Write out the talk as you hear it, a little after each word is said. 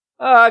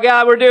Oh,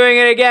 God, we're doing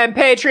it again.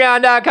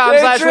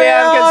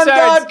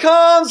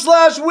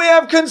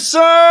 Patreon.com/wehaveconcerns.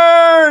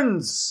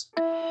 Patreon.com/wehaveconcerns.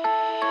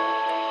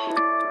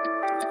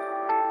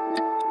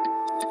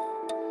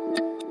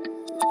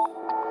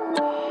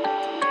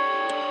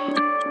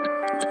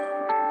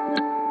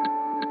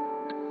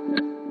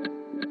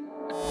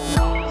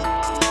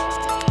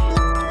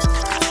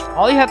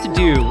 All you have to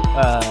do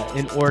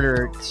in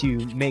order to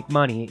make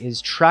money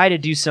is try to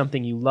do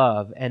something you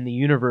love, and the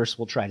universe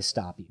will try to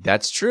stop you.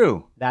 That's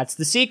true. That's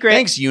the secret.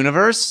 Thanks,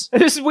 universe.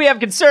 This is We Have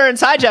Concerns.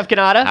 Hi, Jeff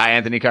Canada. Hi,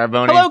 Anthony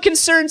Carboni. Hello,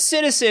 concerned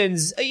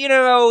citizens.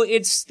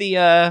 It's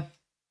it's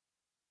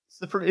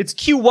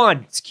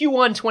Q1. It's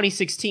Q1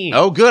 2016.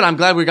 Oh, good. I'm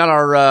glad we got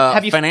our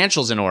Have you-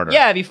 financials in order.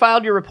 Yeah, have you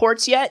filed your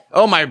reports yet?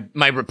 Oh, my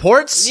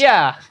reports?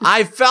 Yeah.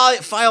 I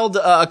filed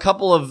a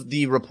couple of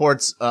the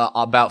reports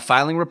about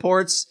filing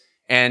reports,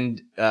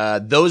 and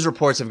those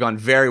reports have gone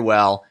very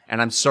well,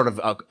 and I'm sort of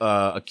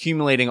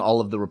accumulating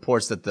all of the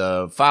reports that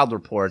the filed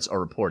reports are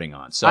reporting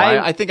on. So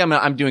I think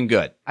I'm doing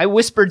good. I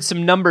whispered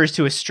some numbers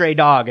to a stray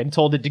dog and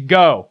told it to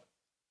go.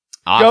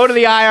 Go to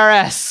the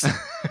IRS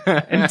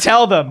and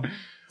tell them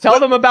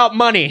about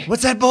money.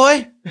 What's that,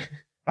 boy?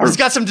 He's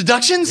got some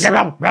deductions?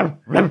 What?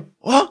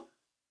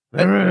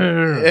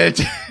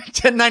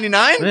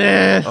 1099?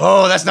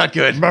 Oh, that's not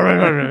good.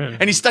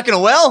 And he's stuck in a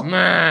well?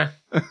 A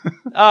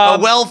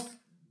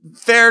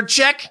welfare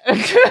check?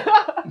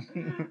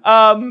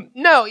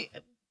 No.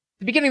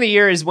 The beginning of the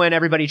year is when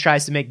everybody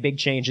tries to make big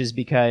changes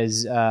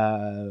because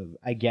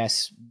I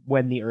guess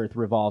when the Earth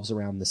revolves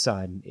around the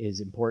sun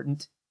is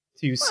important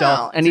to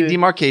any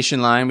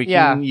demarcation line we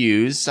can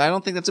use. I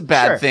don't think that's a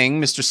bad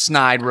thing, Mr.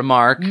 Snide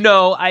remark.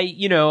 No,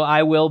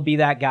 I will be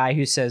that guy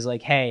who says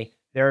like, hey,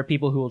 there are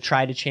people who will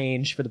try to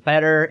change for the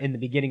better in the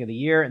beginning of the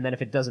year, and then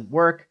if it doesn't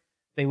work,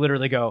 they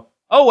literally go,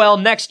 oh well,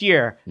 next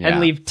year, and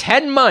leave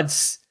 10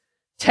 months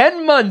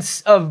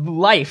of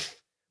life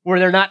where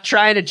they're not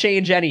trying to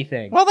change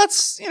anything. Well,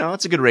 that's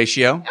a good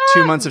ratio.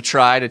 2 months of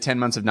try to 10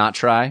 months of not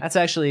try. That's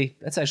actually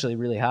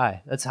really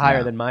high. That's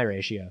higher than my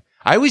ratio.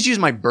 I always use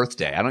my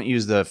birthday. I don't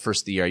use the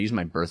first of the year. I use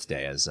my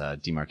birthday as a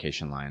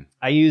demarcation line.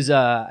 I use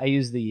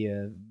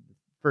the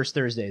first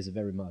Thursdays of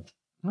every month.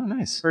 Oh,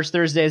 nice. First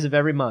Thursdays of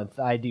every month,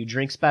 I do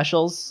drink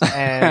specials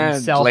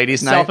and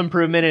Ladies' night.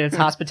 self-improvement, and it's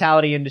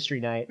hospitality industry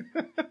night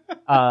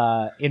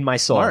in my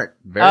soul. Smart.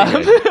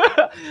 Very good.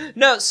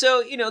 No,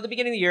 so, the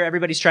beginning of the year,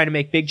 everybody's trying to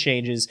make big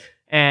changes,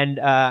 and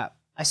I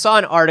saw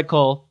an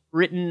article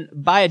written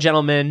by a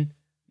gentleman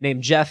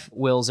named Jeff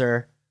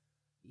Wilzer.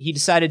 He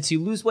decided to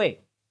lose weight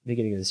at the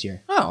beginning of this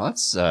year. Oh,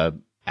 that's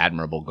an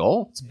admirable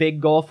goal. It's a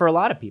big goal for a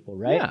lot of people,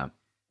 right? Yeah.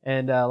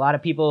 And a lot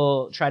of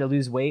people try to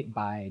lose weight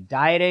by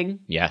dieting.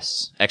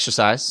 Yes.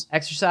 Exercise,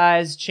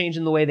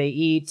 changing the way they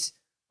eat,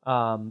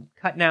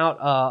 cutting out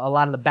a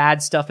lot of the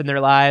bad stuff in their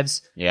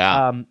lives.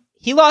 Yeah.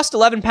 He lost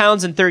 11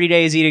 pounds in 30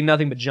 days eating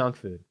nothing but junk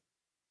food.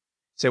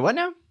 Say what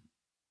now?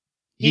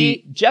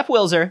 Jeff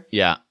Wilzer,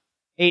 Yeah.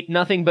 ate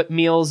nothing but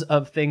meals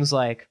of things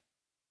like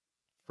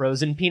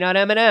frozen peanut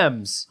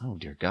M&Ms Oh,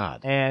 dear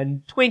God.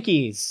 and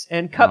Twinkies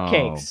and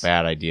cupcakes. Oh,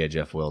 bad idea,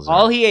 Jeff Wilson.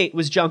 All he ate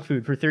was junk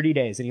food for 30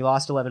 days, and he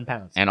lost 11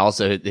 pounds. And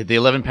also, the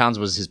 11 pounds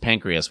was his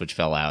pancreas, which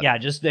fell out. Yeah,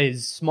 just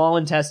his small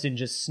intestine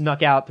just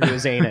snuck out through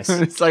his anus.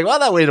 It's like, well,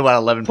 that weighed about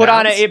 11 Put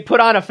pounds.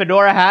 on a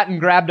fedora hat and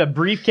grabbed a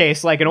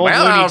briefcase like an old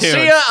Well, Looney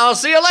Tunes. I'll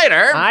see you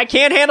later. I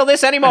can't handle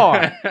this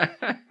anymore.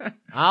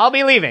 I'll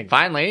be leaving.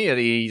 Finally,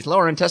 the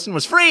lower intestine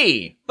was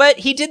free. But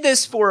he did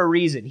this for a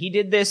reason. He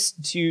did this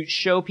to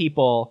show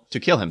people, To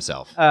kill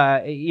himself.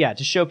 to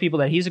show people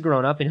that he's a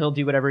grown-up and he'll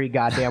do whatever he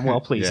goddamn well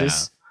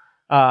pleases.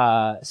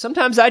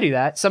 Sometimes I do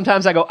that.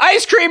 Sometimes I go,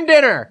 ice cream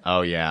dinner!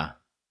 Oh, yeah.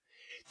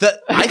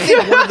 I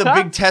think one of the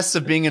big tests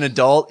of being an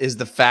adult is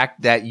the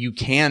fact that you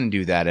can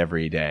do that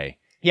every day.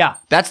 Yeah.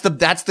 That's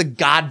the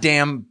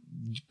goddamn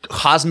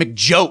cosmic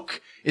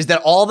joke, is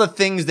that all the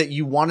things that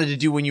you wanted to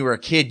do when you were a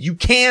kid, you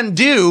can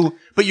do,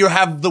 but you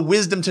have the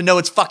wisdom to know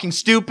it's fucking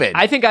stupid.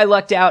 I think I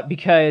lucked out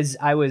because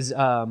I was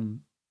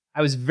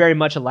very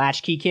much a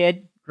latchkey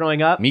kid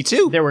growing up. Me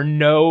too. There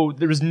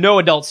was no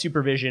adult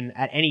supervision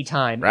at any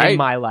time Right. in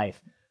my life.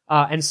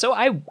 And so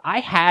I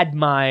had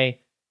my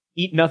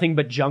eat nothing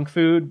but junk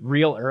food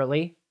real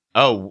early.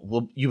 Oh,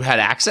 well, you had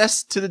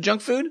access to the junk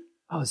food?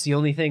 Oh, it's the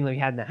only thing that we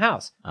had in the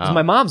house. 'Cause Oh.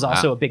 my mom's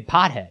also a big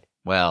pothead.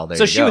 Well, there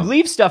So you she go. would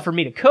leave stuff for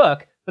me to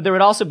cook, but there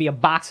would also be a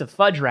box of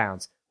fudge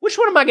rounds. Which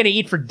one am I going to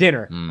eat for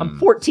dinner? I'm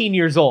 14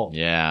 years old.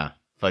 Yeah,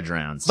 fudge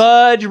rounds.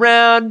 Fudge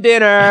round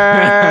dinner.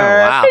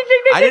 Wow. Ding, ding,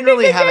 ding, I didn't ding,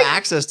 really ding, have ding.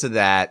 access to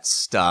that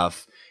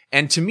stuff.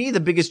 And to me,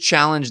 the biggest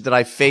challenge that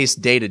I face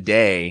day to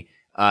day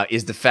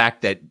is the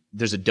fact that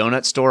there's a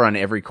donut store on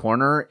every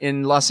corner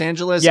in Los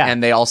Angeles, Yeah.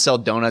 and they all sell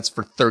donuts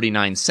for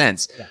 39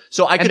 cents.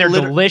 So I And could they're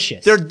liter-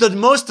 delicious. They're the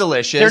most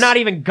delicious. They're not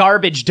even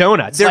garbage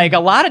donuts. Like, a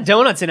lot of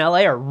donuts in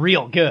LA are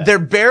real good. They're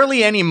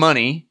barely any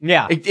money.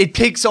 Yeah. It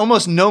takes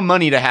almost no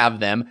money to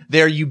have them.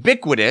 They're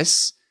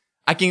ubiquitous.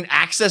 I can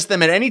access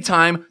them at any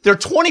time. They're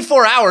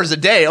 24 hours a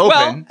day open.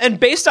 Well, and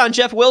based on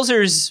Jeff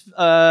Wilzer's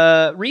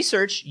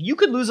research, you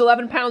could lose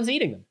 11 pounds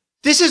eating them.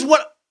 This is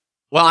what.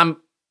 Well,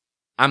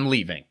 I'm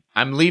leaving.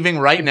 I'm leaving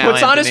right now.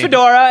 Puts on his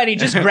fedora and he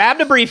just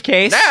grabbed a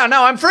briefcase.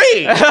 No, I'm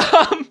free.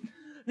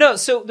 No,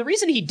 so the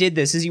reason he did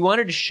this is he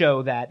wanted to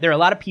show that there are a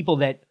lot of people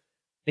that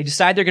they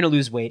decide they're going to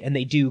lose weight and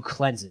they do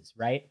cleanses,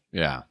 right?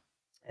 Yeah.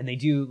 And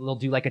they'll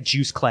do like a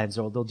juice cleanse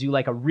or they'll do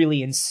like a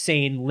really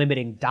insane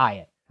limiting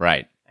diet.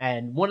 Right.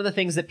 And one of the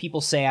things that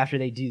people say after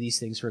they do these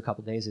things for a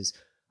couple days is,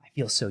 I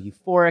feel so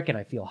euphoric and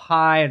I feel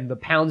high and the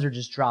pounds are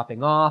just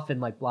dropping off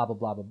and like blah, blah,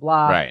 blah, blah,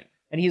 blah. Right.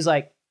 And he's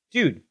like,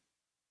 dude,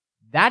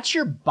 that's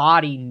your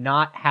body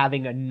not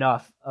having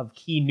enough of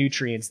key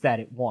nutrients that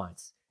it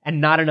wants and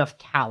not enough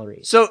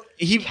calories. So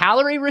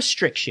calorie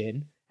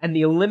restriction and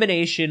the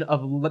elimination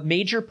of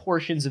major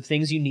portions of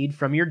things you need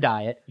from your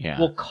diet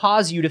will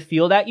cause you to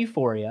feel that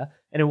euphoria,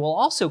 and it will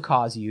also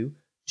cause you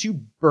to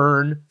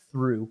burn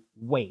through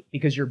weight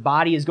because your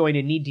body is going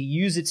to need to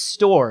use its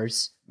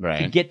stores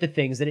to get the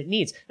things that it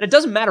needs. And it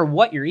doesn't matter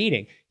what you're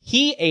eating.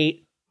 He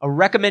ate a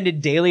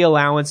recommended daily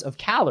allowance of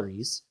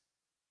calories,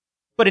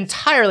 but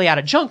entirely out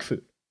of junk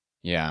food.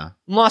 Yeah.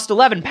 And lost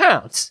 11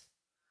 pounds.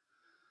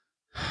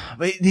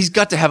 But he's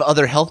got to have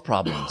other health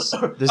problems.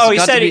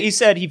 He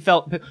said he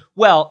felt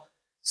well.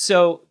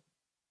 So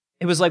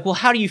it was like, well,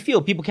 how do you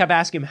feel? People kept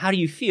asking him, how do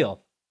you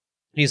feel?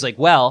 And he's like,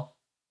 well,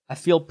 I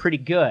feel pretty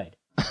good.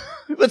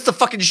 That's the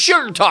fucking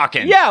sugar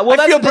talking. Yeah,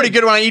 well, I feel pretty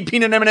good when I eat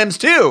peanut M&Ms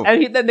too.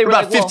 And then they were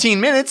about like, 15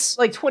 minutes.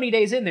 Like 20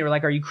 days in, they were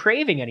like, are you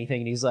craving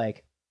anything? And he's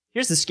like,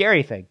 here's the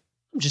scary thing.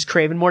 I'm just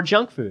craving more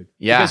junk food.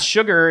 Yeah. Because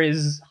sugar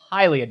is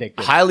highly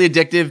addictive. Highly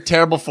addictive,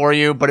 terrible for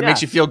you, but it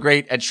makes you feel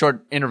great at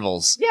short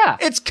intervals. Yeah.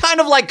 It's kind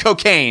of like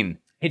cocaine.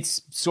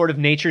 It's sort of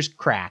nature's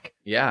crack.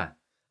 Yeah.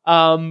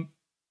 So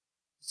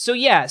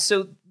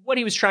what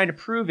he was trying to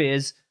prove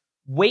is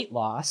weight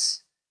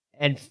loss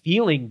and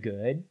feeling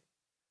good,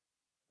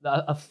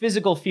 a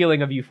physical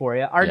feeling of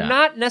euphoria, are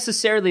not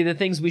necessarily the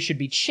things we should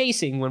be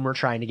chasing when we're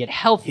trying to get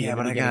healthy. Yeah,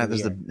 but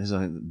there's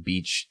a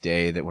beach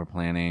day that we're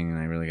planning, and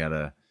I really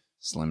gotta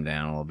slim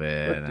down a little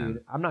bit. Look,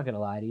 dude, I'm not gonna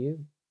lie to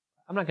you.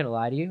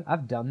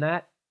 I've done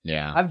that.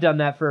 Yeah. I've done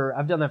that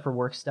for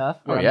work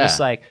stuff where I'm just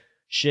like,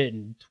 shit,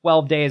 in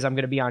 12 days I'm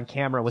gonna be on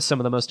camera with some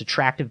of the most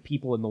attractive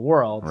people in the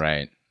world.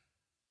 Right.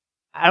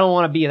 I don't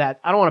want to be that.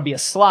 I don't want to be a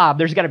slob.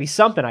 There's got to be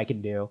something I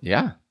can do.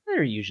 Yeah.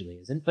 There usually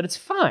isn't, but it's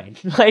fine.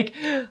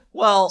 I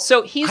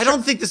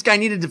don't think this guy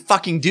needed to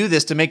fucking do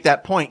this to make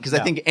that point, because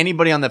I think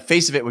anybody on the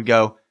face of it would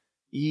go,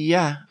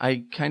 yeah,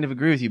 I kind of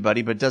agree with you,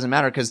 buddy, but it doesn't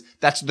matter because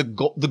that's the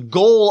goal. The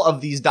goal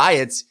of these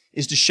diets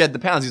is to shed the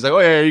pounds. He's like, oh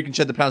yeah, you can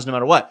shed the pounds no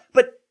matter what.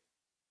 But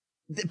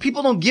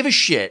people don't give a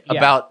shit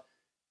about.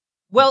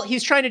 Well,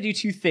 he's trying to do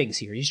two things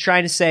here. He's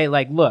trying to say,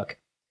 like, look,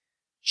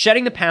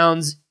 shedding the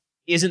pounds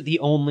isn't the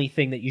only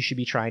thing that you should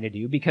be trying to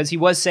do, because he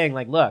was saying,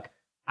 like, look,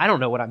 I don't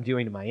know what I'm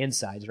doing to my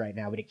insides right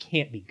now, but it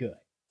can't be good.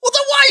 Well,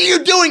 then why are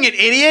you doing it,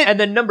 idiot? And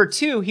then number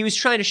two, he was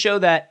trying to show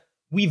that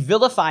we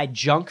vilify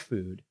junk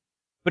food,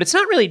 but it's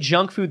not really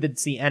junk food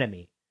that's the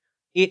enemy.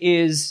 It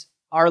is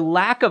our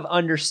lack of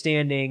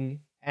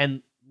understanding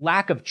and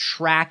lack of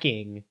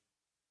tracking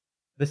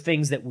the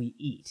things that we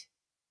eat.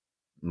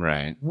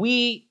 Right.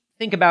 We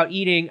think about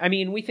eating,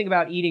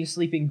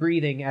 sleeping,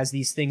 breathing as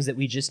these things that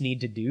we just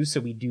need to do, so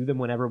we do them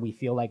whenever we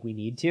feel like we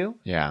need to.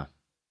 Yeah.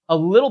 A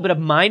little bit of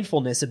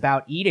mindfulness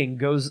about eating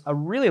goes a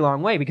really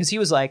long way, because he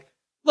was like,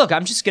 look,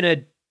 I'm just going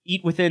to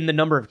eat within the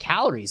number of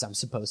calories I'm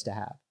supposed to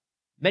have.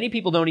 Many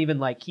people don't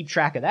even keep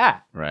track of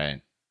that. Right.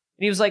 And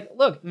he was like,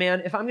 look,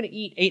 man, if I'm going to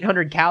eat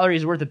 800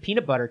 calories worth of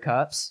peanut butter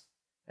cups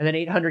and then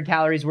 800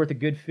 calories worth of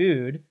good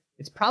food,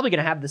 it's probably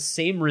going to have the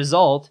same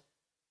result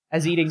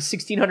as eating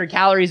 1,600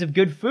 calories of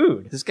good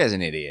food. This guy's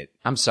an idiot.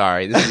 I'm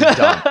sorry. This is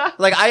dumb.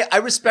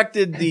 I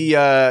respected the,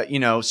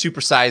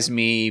 Supersize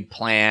Me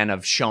plan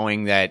of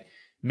showing that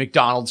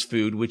McDonald's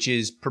food, which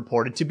is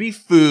purported to be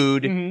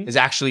food, is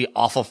actually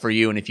awful for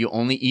you. And if you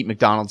only eat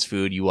McDonald's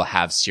food, you will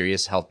have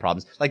serious health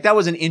problems. That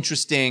was an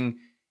interesting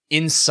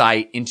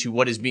insight into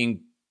what is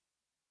being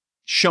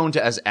shown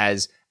to us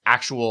as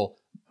actual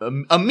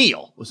a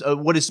meal,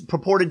 what is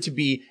purported to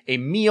be a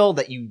meal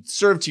that you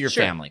serve to your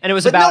family. And it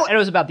was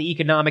about the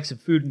economics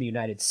of food in the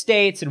United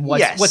States and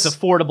what's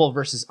affordable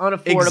versus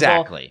unaffordable.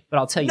 Exactly. But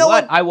I'll tell you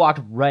what, I walked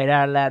right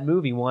out of that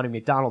movie wanting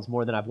McDonald's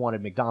more than I've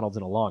wanted McDonald's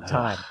in a long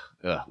time.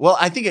 Well,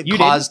 I think it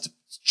caused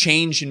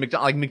change in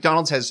McDonald's.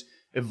 McDonald's has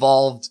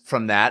evolved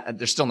from that.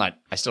 They're still not.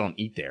 I still don't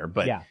eat there,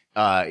 but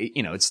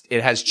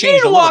it has changed. You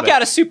need to a walk bit.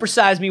 out of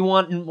Supersize Me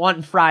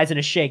wanting fries and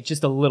a shake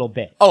just a little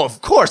bit. Oh,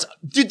 of course,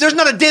 dude. There's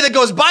not a day that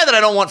goes by that I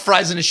don't want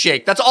fries and a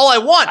shake. That's all I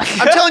want.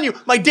 I'm telling you,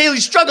 my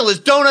daily struggle is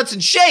donuts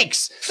and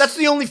shakes. That's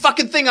the only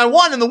fucking thing I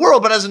want in the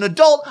world. But as an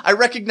adult, I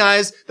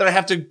recognize that I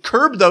have to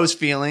curb those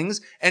feelings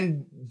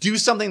and do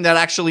something that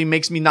actually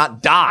makes me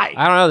not die.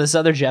 I don't know. This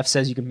other Jeff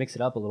says you can mix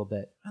it up a little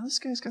bit. Well, this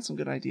guy's got some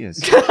good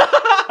ideas.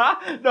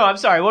 No, I'm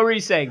sorry. What were you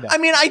saying, though? I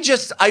mean,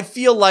 I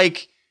feel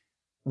like,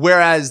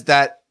 whereas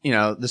that, the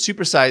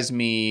Supersize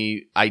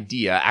Me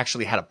idea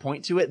actually had a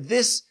point to it,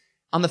 this,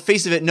 on the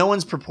face of it, no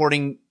one's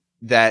purporting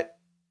that,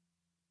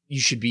 you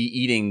should be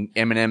eating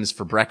M&Ms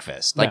for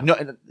breakfast. Like,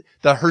 no,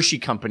 the Hershey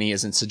company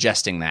isn't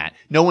suggesting that.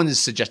 No one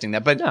is suggesting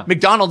that. But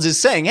McDonald's is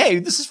saying, hey,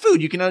 this is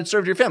food you can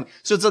serve to your family.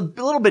 So it's a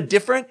little bit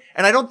different.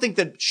 And I don't think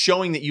that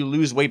showing that you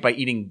lose weight by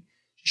eating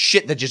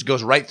shit that just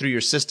goes right through your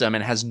system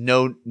and has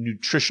no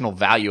nutritional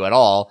value at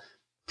all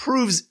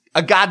proves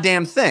a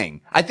goddamn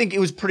thing. I think it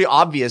was pretty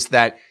obvious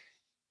that,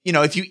 you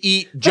know, if you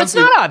eat junk That's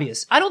not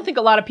obvious. I don't think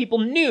a lot of people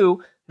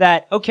knew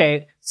that,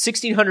 okay,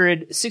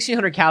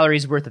 1,600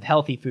 calories worth of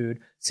healthy food,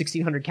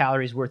 1,600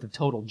 calories worth of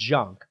total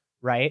junk,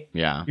 right?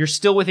 Yeah. You're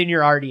still within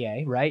your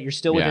RDA, right? You're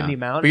still within the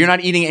amount. But you're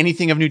not eating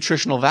anything of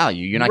nutritional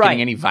value. You're not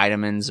getting any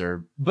vitamins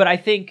or... But I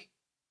think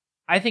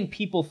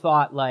people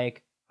thought,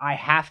 like, I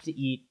have to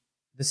eat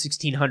the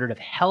 1,600 of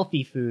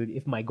healthy food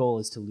if my goal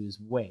is to lose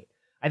weight.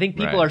 I think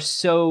people are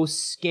so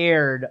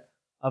scared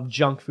of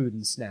junk food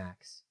and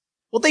snacks.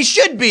 Well, they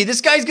should be. This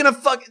guy's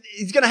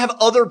he's gonna have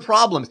other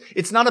problems.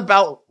 It's not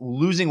about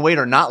losing weight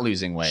or not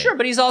losing weight. Sure,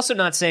 but he's also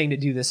not saying to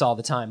do this all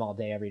the time, all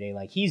day, every day,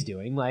 like he's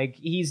doing. Like,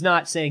 he's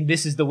not saying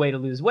this is the way to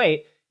lose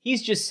weight.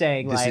 He's just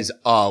saying, this is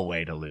a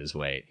way to lose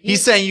weight.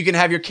 He's saying you can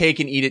have your cake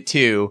and eat it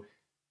too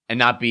and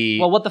not be...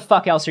 Well, what the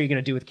fuck else are you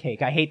gonna do with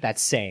cake? I hate that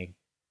saying.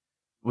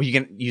 Well, you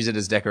can use it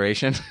as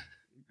decoration.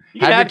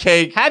 You have your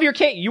cake. Have your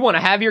cake. You want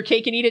to have your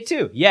cake and eat it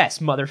too? Yes,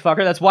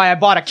 motherfucker. That's why I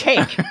bought a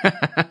cake.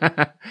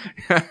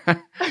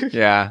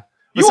 Yeah.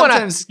 You want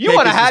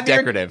to have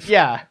decorative.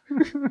 Yeah.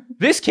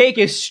 This cake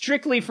is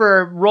strictly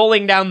for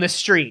rolling down the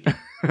street.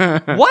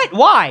 What?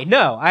 Why?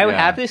 No, I would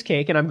have this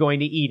cake and I'm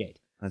going to eat it.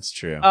 That's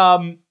true.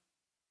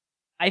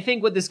 I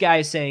think what this guy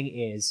is saying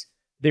is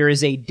there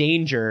is a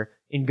danger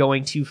in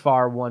going too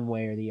far one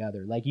way or the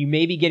other. Like, you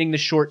may be getting the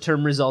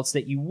short-term results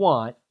that you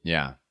want.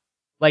 Yeah.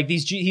 Like,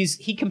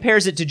 he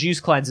compares it to juice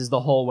cleanses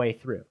the whole way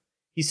through.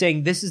 He's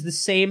saying this is the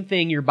same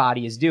thing your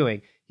body is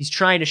doing. He's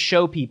trying to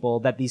show people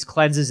that these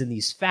cleanses and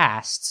these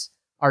fasts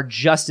are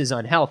just as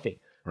unhealthy.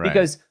 Right.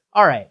 Because,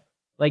 all right,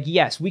 like,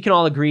 yes, we can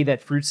all agree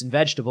that fruits and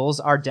vegetables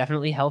are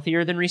definitely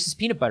healthier than Reese's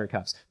Peanut Butter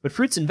Cups. But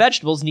fruits and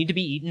vegetables need to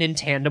be eaten in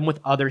tandem with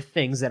other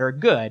things that are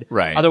good.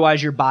 Right.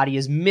 Otherwise, your body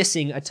is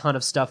missing a ton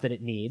of stuff that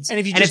it needs. And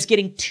it's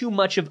getting too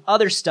much of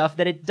other stuff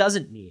that it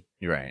doesn't need.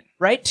 You're right.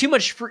 Right? Too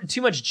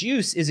much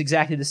juice is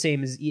exactly the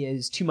same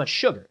as too much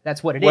sugar.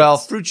 That's what it is. Well,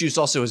 fruit juice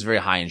also is very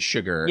high in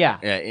sugar. Yeah.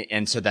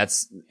 And so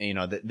that's, you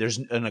know, there's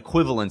an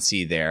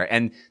equivalency there.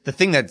 And the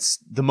thing that's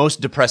the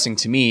most depressing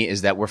to me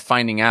is that we're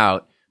finding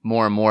out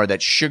more and more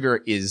that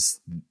sugar is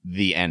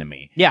the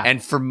enemy. Yeah.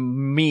 And for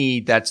me,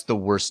 that's the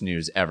worst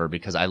news ever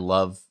because I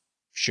love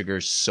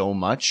sugar so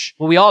much.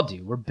 Well, we all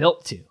do. We're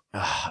built to.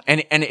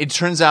 And it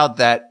turns out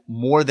that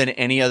more than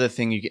any other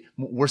thing you get,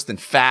 worse than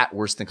fat,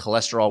 worse than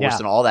cholesterol, worse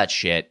than all that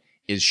shit,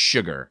 is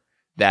sugar.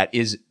 That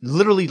is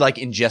literally like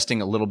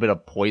ingesting a little bit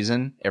of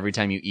poison every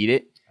time you eat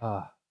it.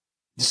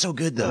 It's so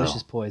good though.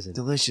 Delicious poison.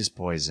 Delicious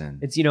poison.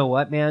 It's, you know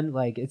what, man?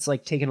 Like, it's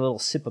like taking a little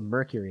sip of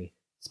mercury.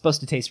 It's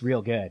supposed to taste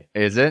real good.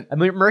 Is it? I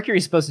mean,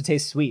 mercury's supposed to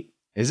taste sweet.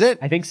 Is it?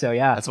 I think so,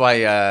 yeah. That's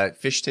why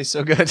fish tastes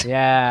so good.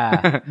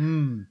 Yeah.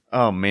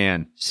 Oh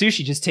man,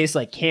 sushi just tastes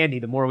like candy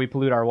the more we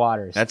pollute our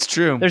waters. That's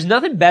true. There's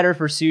nothing better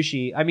for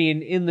sushi. I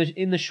mean, in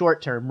the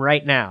short term,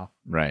 right now.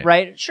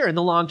 Right. Sure. In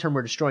the long term,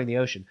 we're destroying the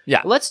ocean.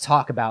 Yeah. But let's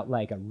talk about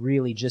like a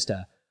really just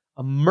a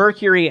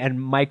mercury and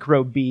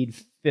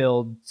microbead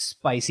filled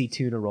spicy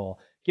tuna roll.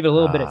 Give it a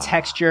little bit of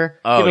texture.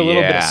 Give it a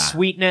little bit of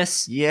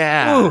sweetness.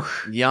 Yeah.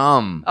 Ooh.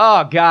 Yum.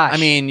 Oh, gosh. I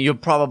mean, you'll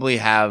probably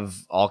have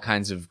all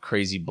kinds of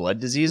crazy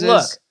blood diseases.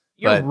 Look,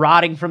 you're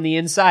rotting from the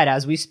inside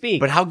as we speak.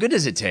 But how good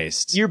does it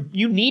taste? You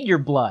need your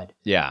blood.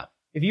 Yeah.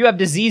 If you have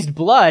diseased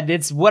blood,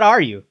 what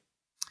are you?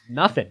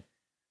 Nothing.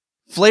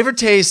 Flavor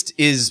taste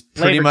is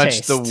pretty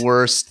much the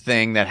worst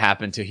thing that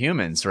happened to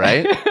humans,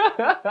 right?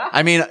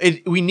 I mean,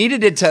 we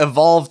needed it to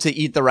evolve to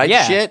eat the right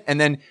shit.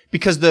 And then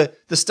because the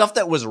stuff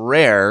that was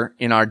rare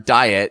in our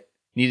diet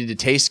needed to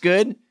taste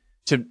good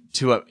to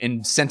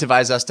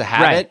incentivize us to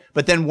have it.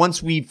 But then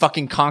once we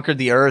fucking conquered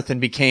the earth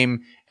and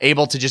became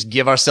able to just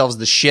give ourselves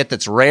the shit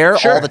that's rare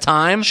all the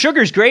time.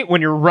 Sugar's great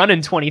when you're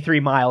running 23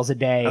 miles a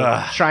day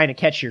trying to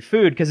catch your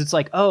food because it's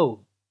like, oh,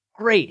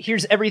 great,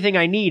 here's everything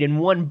I need in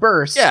one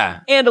burst.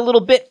 Yeah. And a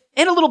little bit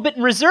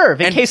in reserve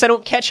in case I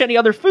don't catch any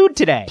other food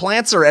today.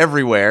 Plants are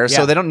everywhere,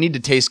 so they don't need to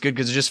taste good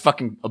because they're just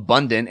fucking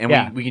abundant,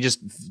 and we can just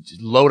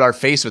load our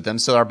face with them.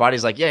 So our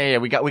body's like, yeah,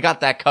 we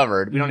got that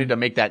covered. We don't need to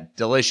make that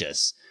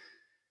delicious.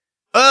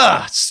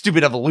 Ugh,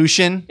 stupid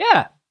evolution.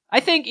 Yeah.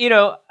 I think,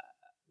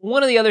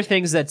 one of the other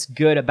things that's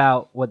good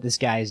about what this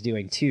guy is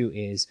doing too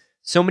is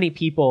so many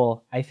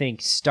people, I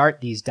think, start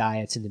these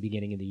diets in the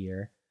beginning of the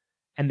year.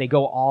 And they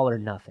go all or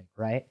nothing,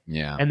 right?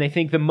 Yeah. And they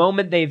think the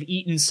moment they've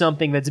eaten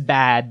something that's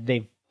bad,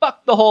 they've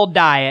fucked the whole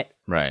diet.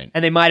 Right.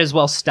 And they might as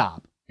well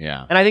stop.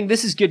 Yeah. And I think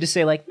this is good to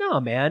say, like, no,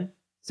 man,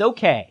 it's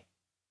okay.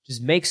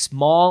 Just make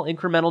small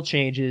incremental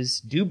changes,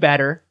 do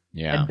better,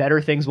 and better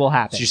things will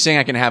happen. So you're saying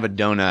I can have a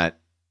donut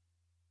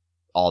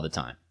all the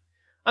time?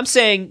 I'm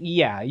saying,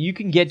 yeah, you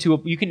can get to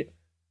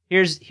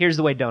here's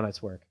the way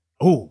donuts work.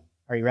 Ooh.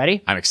 Are you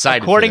ready? I'm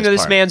excited. According for to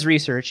this part. man's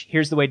research,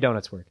 here's the way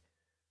donuts work.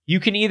 You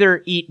can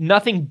either eat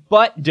nothing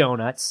but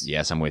donuts.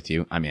 Yes, I'm with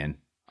you. I'm in.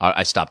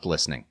 I stopped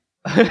listening.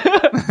 All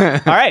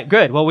right,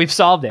 good. Well, we've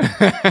solved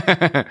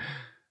it.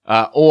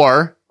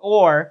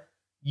 Or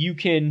you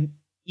can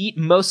eat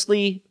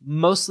mostly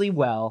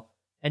well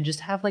and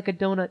just have like a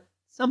donut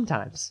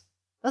sometimes.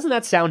 Doesn't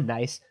that sound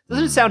nice?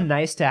 Doesn't it sound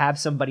nice to have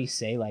somebody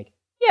say like,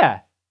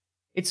 yeah,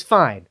 it's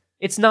fine.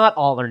 It's not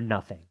all or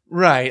nothing.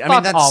 Right.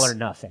 Fuck all or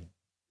nothing.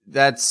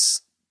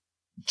 That's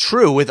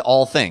true with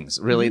all things.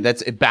 Really,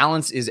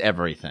 balance is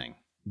everything.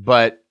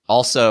 But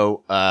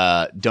also,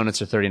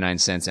 donuts are 39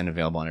 cents and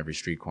available on every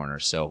street corner.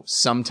 So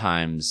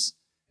sometimes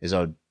is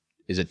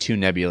a too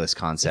nebulous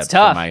concept for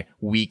my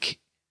weak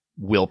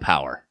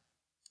willpower.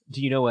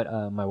 Do you know what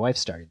my wife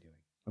started doing?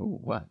 Oh,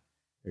 what?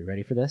 Are you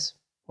ready for this?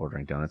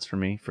 Ordering donuts for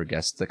me, for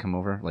guests that come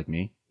over, like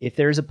me. If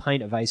there's a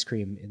pint of ice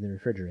cream in the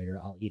refrigerator,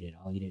 I'll eat it.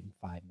 I'll eat it in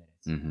 5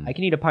 minutes. Mm-hmm. I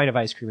can eat a pint of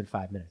ice cream in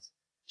 5 minutes.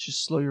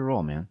 Just slow your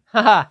roll, man.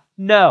 Haha,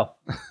 no.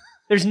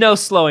 There's no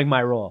slowing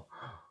my roll.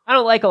 I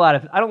don't like a lot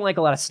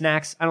of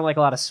snacks. I don't like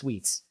a lot of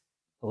sweets.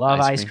 I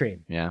love ice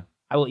cream. Yeah.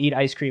 I will eat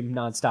ice cream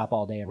nonstop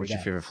all day every day. What's your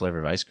favorite flavor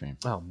of ice cream?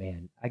 Oh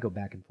man, I go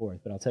back and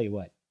forth, but I'll tell you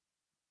what.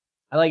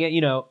 I like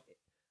it,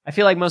 I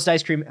feel like most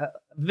ice cream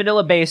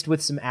vanilla based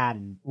with some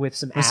addin. Oh,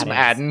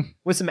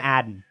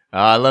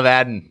 I love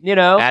addin.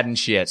 Addin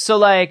shit. So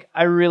like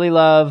I really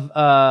love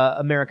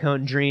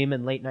Americone Dream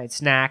and Late Night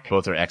Snack.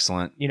 Both are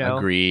excellent.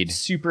 Agreed.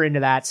 Super into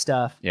that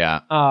stuff.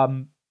 Yeah.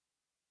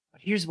 But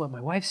here's what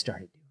my wife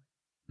started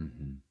doing.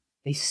 Mm-hmm.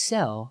 They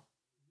sell.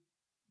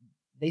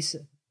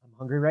 I'm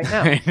hungry right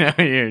now. I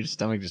know, your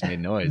stomach just made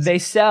noise. They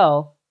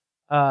sell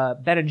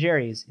Ben and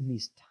Jerry's in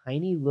these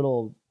tiny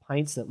little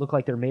pints that look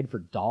like they're made for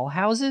doll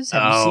houses.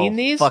 Have you seen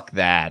these? Fuck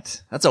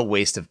that. That's a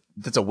waste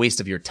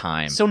of your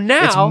time. So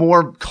now it's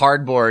more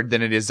cardboard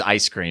than it is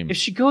ice cream. If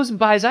she goes and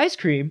buys ice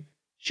cream,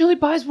 she only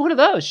buys one of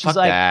those. She's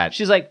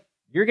like,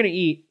 you're gonna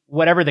eat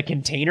whatever the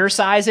container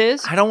size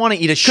is. I don't want to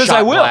eat a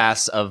shot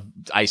glass of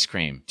ice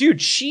cream.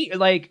 Dude, she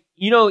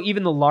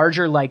even the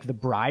larger, like the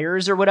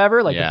Breyers or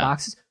whatever, like the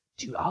boxes.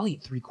 Dude, I'll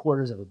eat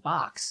 3/4 of a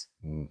box.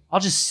 I'll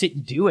just sit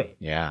and do it.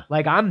 Yeah.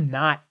 Like I'm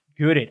not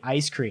good at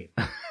ice cream.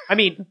 I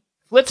mean,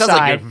 flip Sounds side,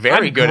 like you're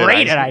very I'm good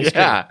great at ice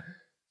cream.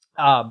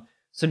 Yeah.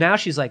 So now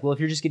she's like, well, if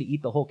you're just going to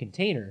eat the whole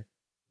container,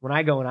 when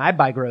I go and I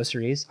buy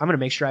groceries, I'm going to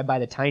make sure I buy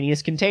the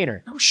tiniest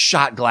container. No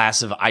shot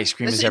glass of ice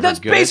cream is ever That's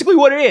good. basically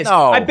what it is.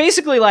 No. I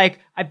basically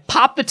I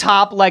pop the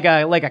top like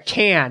a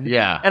can.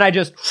 Yeah. And I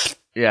just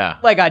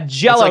like a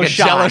Jello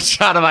shot. Jello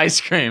shot of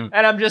ice cream.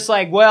 And I'm just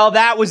like, well,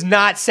 that was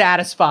not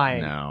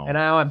satisfying. No. And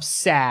now I'm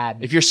sad.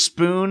 If your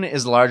spoon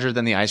is larger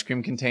than the ice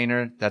cream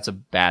container, that's a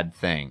bad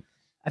thing.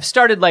 I've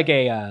started like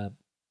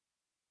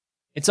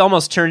it's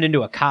almost turned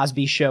into a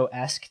Cosby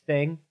Show-esque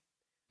thing,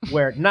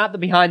 where not the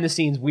behind the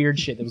scenes weird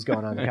shit that was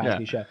going on in the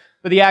Cosby Show,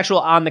 but the actual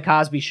on the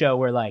Cosby Show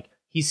where like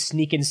he's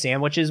sneaking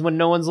sandwiches when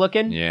no one's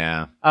looking.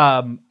 Yeah.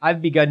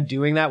 I've begun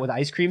doing that with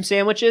ice cream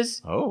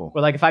sandwiches. Oh.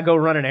 Where like if I go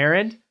run an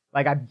errand,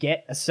 like I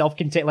get a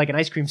self-contained, like an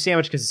ice cream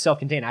sandwich because it's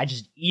self-contained. I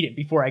just eat it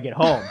before I get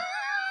home.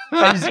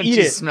 I just eat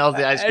it. Smells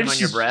the ice cream on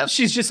your breath.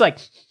 She's just like,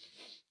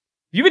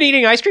 "You been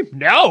eating ice cream?"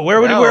 No. Where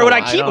would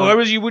I keep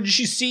it? Would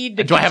she see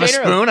the Do I have a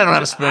spoon? I don't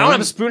have a spoon. I don't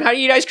have a spoon. How do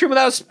you eat ice cream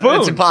without a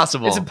spoon? It's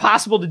impossible. It's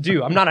impossible to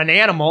do. I'm not an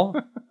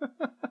animal.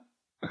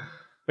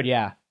 But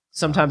yeah,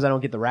 sometimes I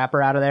don't get the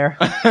wrapper out of there.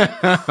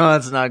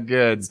 That's not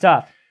good. It's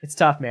tough. It's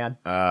tough, man.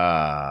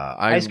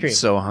 I'm Ice cream.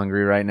 so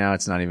hungry right now.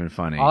 It's not even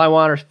funny. All I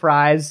want are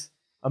fries,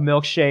 a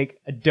milkshake,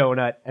 a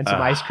donut, and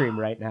some ice cream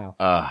right now.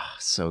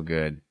 So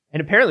good. And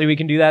apparently we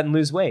can do that and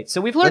lose weight.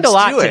 So we've learned a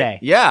lot today.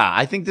 Yeah,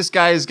 I think this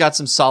guy has got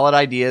some solid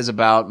ideas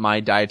about my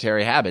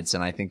dietary habits,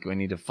 and I think we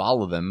need to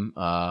follow them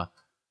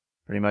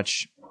pretty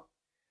much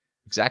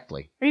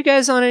exactly. Are you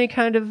guys on any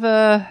kind of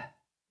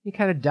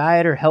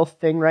diet or health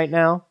thing right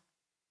now?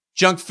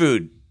 Junk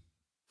food.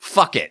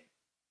 Fuck it.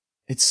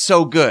 It's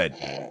so good.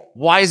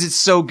 Why is it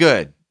so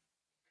good?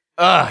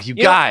 You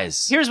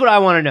guys. Here's what I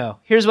want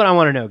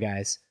to know.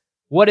 Guys.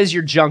 What is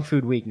your junk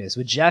food weakness?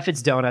 With Jeff,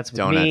 it's donuts. With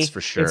donuts, me, for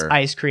sure. It's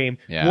ice cream.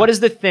 Yeah. What is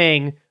the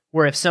thing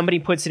where if somebody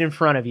puts it in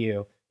front of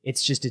you,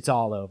 it's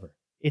all over?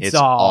 It's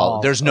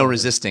all there's no over.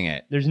 resisting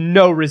it. There's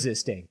no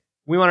resisting.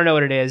 We want to know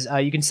what it is.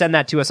 You can send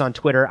that to us on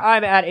Twitter.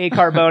 I'm at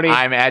 @acarboni.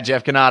 I'm at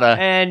Jeff Canada.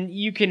 And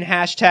you can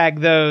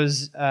hashtag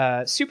those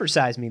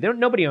supersize me.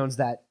 Nobody owns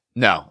that.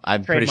 No,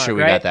 I'm pretty sure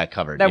we got that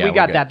covered. We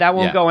got that. That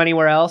won't go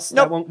anywhere else.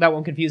 Nope. That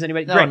won't confuse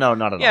anybody. No, Great. no,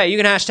 not at all. Yeah, you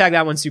can hashtag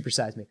that one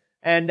supersize me.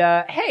 And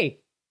hey,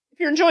 if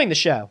you're enjoying the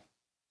show,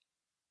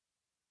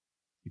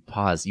 you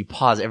pause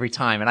every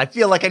time, and I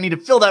feel like I need to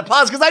fill that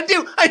pause because I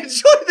do. I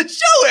enjoy the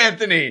show,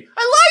 Anthony.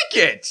 I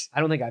like it. I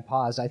don't think I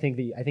paused. I think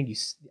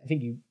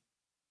you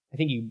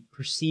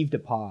perceived a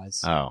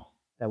pause. Oh,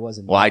 that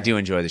wasn't. Well, there. I do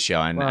enjoy the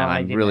show, and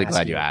I'm really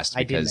glad you asked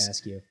because I didn't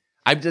ask you.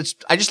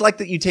 I just like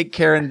that you take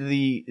care into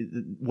the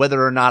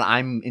whether or not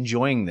I'm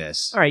enjoying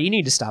this. All right, you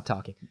need to stop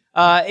talking.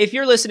 If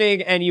you're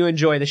listening and you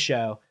enjoy the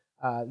show,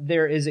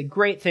 there is a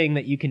great thing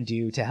that you can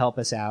do to help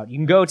us out. You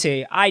can go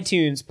to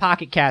iTunes,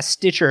 Pocket Cast,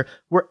 Stitcher,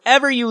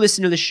 wherever you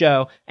listen to the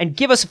show, and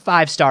give us a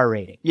 5-star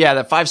rating. Yeah,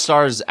 that 5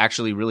 stars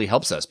actually really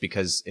helps us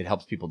because it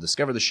helps people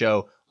discover the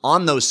show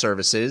on those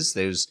services.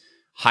 Those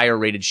higher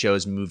rated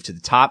shows move to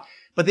the top.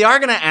 But they are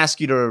going to ask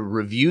you to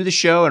review the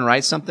show and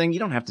write something. You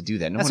don't have to do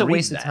that. No That's one a reads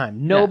waste of that.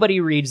 time. Nobody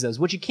reads those.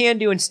 What you can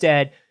do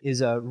instead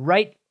is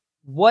write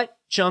what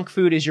junk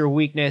food is your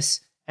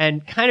weakness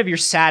and kind of your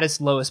saddest,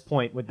 lowest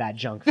point with that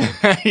junk food.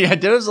 Yeah,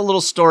 there's a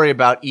little story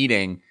about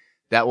eating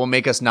that will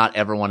make us not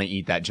ever want to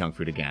eat that junk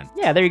food again.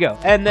 Yeah, there you go.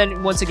 And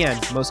then, once again,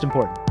 most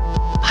important,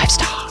 5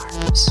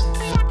 stars.